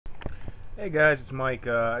Hey guys, it's Mike.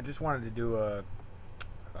 I just wanted to do a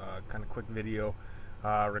kind of quick video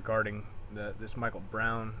regarding this Michael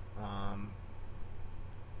Brown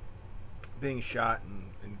being shot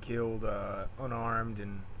and killed unarmed,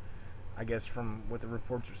 and I guess from what the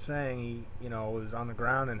reports are saying, he was on the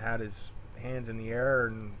ground and had his hands in the air,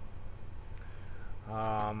 and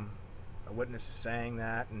a witness is saying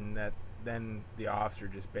that, and that then the officer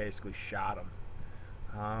just basically shot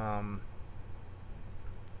him.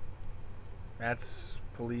 That's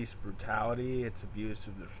police brutality. It's abuse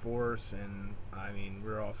of their force, and I mean,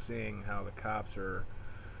 we're all seeing how the cops are,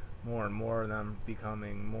 more and more of them,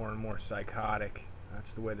 becoming more and more psychotic.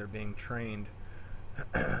 That's the way they're being trained.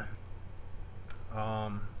 It's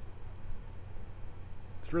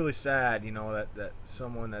really sad, that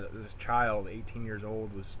someone, this child, 18 years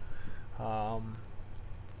old, was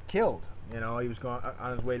killed. He was going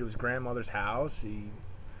on his way to his grandmother's house. He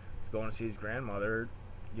was going to see his grandmother.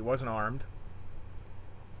 He wasn't armed.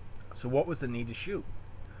 So what was the need to shoot?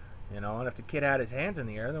 And if the kid had his hands in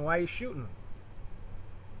the air, then why are you shooting?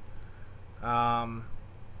 So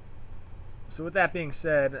with that being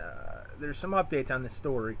said, there's some updates on this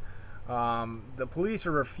story. The police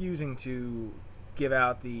are refusing to give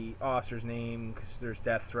out the officer's name because there's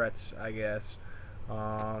death threats, I guess.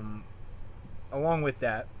 Along with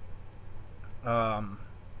that, there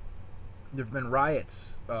have been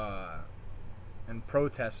riots and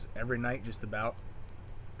protests every night, just about.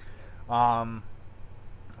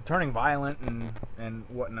 Turning violent and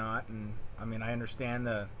whatnot, and I mean, I understand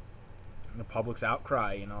the public's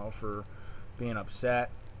outcry, for being upset,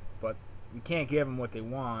 but you can't give them what they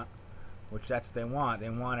want, which that's what they want. They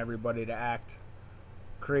want everybody to act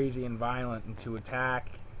crazy and violent and to attack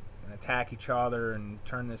each other and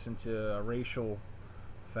turn this into a racial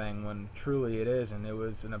thing, when truly it isn't. It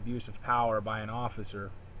was an abuse of power by an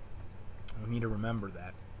officer. We need to remember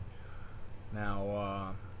that.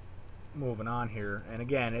 Now, moving on here, and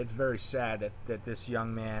again, it's very sad that this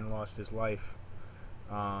young man lost his life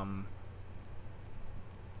when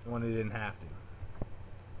he didn't have to.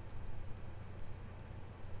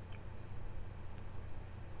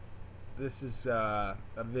 This is a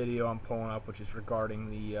video I'm pulling up, which is regarding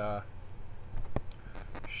the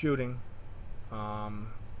shooting.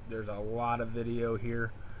 There's a lot of video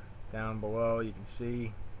here down below, you can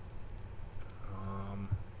see.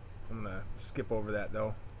 I'm going to skip over that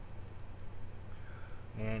though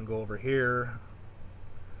and go over here.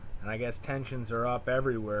 And I guess tensions are up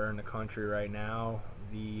everywhere in the country right now.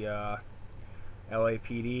 The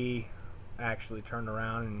LAPD actually turned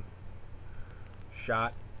around and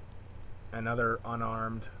shot another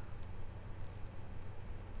unarmed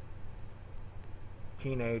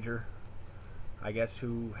teenager, I guess,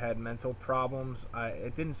 who had mental problems.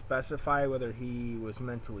 It didn't specify whether he was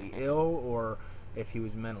mentally ill or if he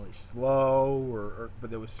was mentally slow, but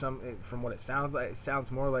there was some, from what it sounds like, it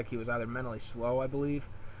sounds more like he was either mentally slow, I believe,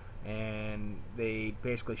 and they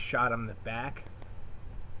basically shot him in the back.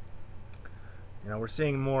 We're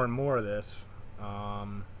seeing more and more of this.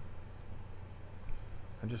 And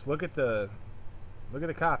just look at the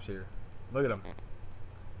cops here. Look at them.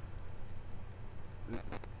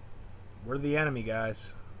 We're the enemy, guys.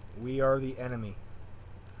 We are the enemy.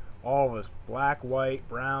 All of us. Black, white,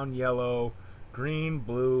 brown, yellow, green,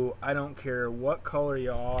 blue. I don't care what color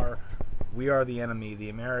you are. We are the enemy. The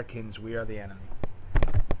Americans, we are the enemy.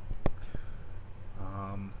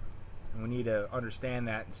 And we need to understand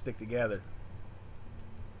that and stick together.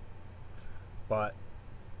 But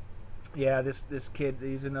yeah, this kid,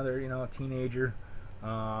 he's another teenager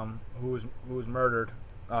who was murdered,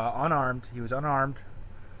 unarmed. He was unarmed,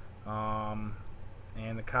 and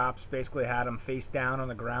the cops basically had him face down on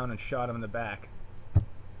the ground and shot him in the back.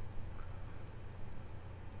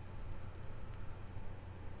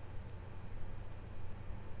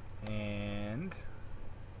 And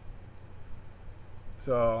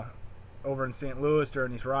so over in St. Louis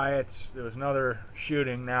during these riots, there was another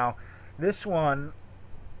shooting. Now this one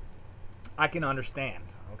I can understand,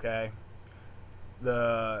 okay?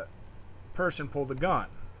 The person pulled a gun.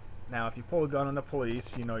 Now, if you pull a gun on the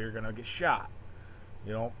police, you're gonna get shot.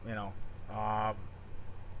 I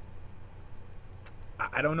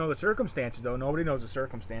don't know the circumstances, though. Nobody knows the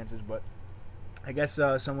circumstances, but I guess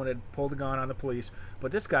someone had pulled a gun on the police.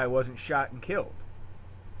 But this guy wasn't shot and killed.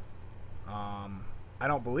 I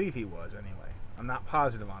don't believe he was, anyway. I'm not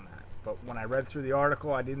positive on that. But when I read through the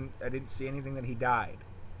article, I didn't see anything that he died.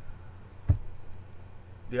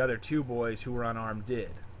 The other two boys who were unarmed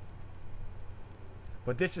did.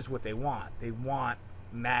 But this is what they want. They want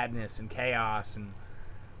madness and chaos and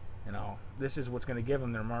You know, this is what's going to give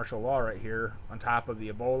them their martial law right here, on top of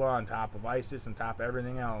the Ebola, on top of ISIS, on top of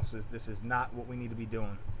everything else. This is not what we need to be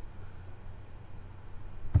doing.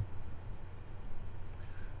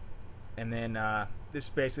 And then this is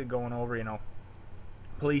basically going over, you know,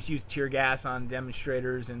 police used tear gas on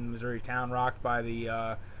demonstrators in Missouri town rocked by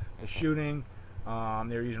the shooting. They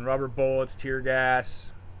were using rubber bullets, tear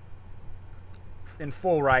gas, in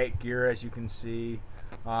full riot gear, as you can see.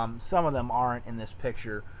 Some of them aren't in this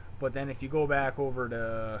picture. But then if you go back over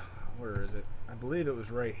to, where is it? I believe it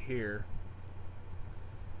was right here.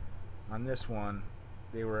 On this one,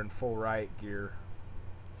 they were in full riot gear.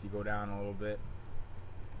 If you go down a little bit.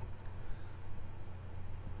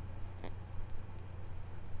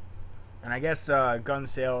 And I guess gun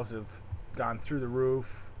sales have gone through the roof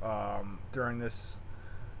during this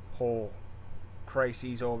whole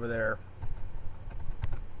crises over there.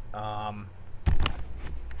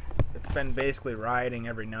 It's been basically rioting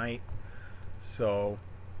every night, so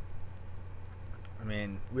I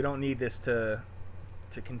mean, we don't need this to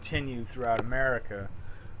continue throughout America.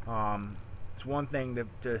 It's one thing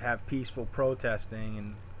to have peaceful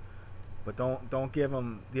protesting, but don't give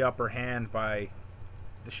them the upper hand by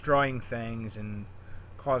destroying things and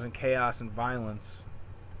causing chaos and violence.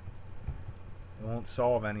 It won't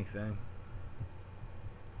solve anything.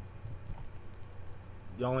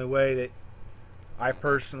 The only way that I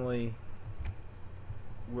personally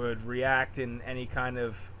would react in any kind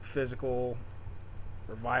of physical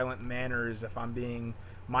or violent manner is if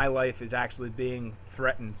my life is actually being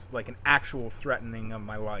threatened, like an actual threatening of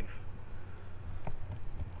my life.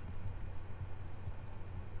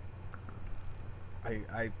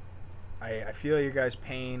 I feel your guys'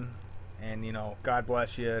 pain, and you know, God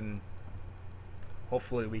bless you, and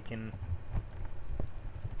hopefully we can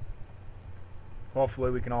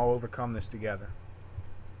all overcome this together.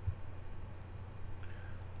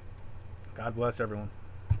 God bless everyone.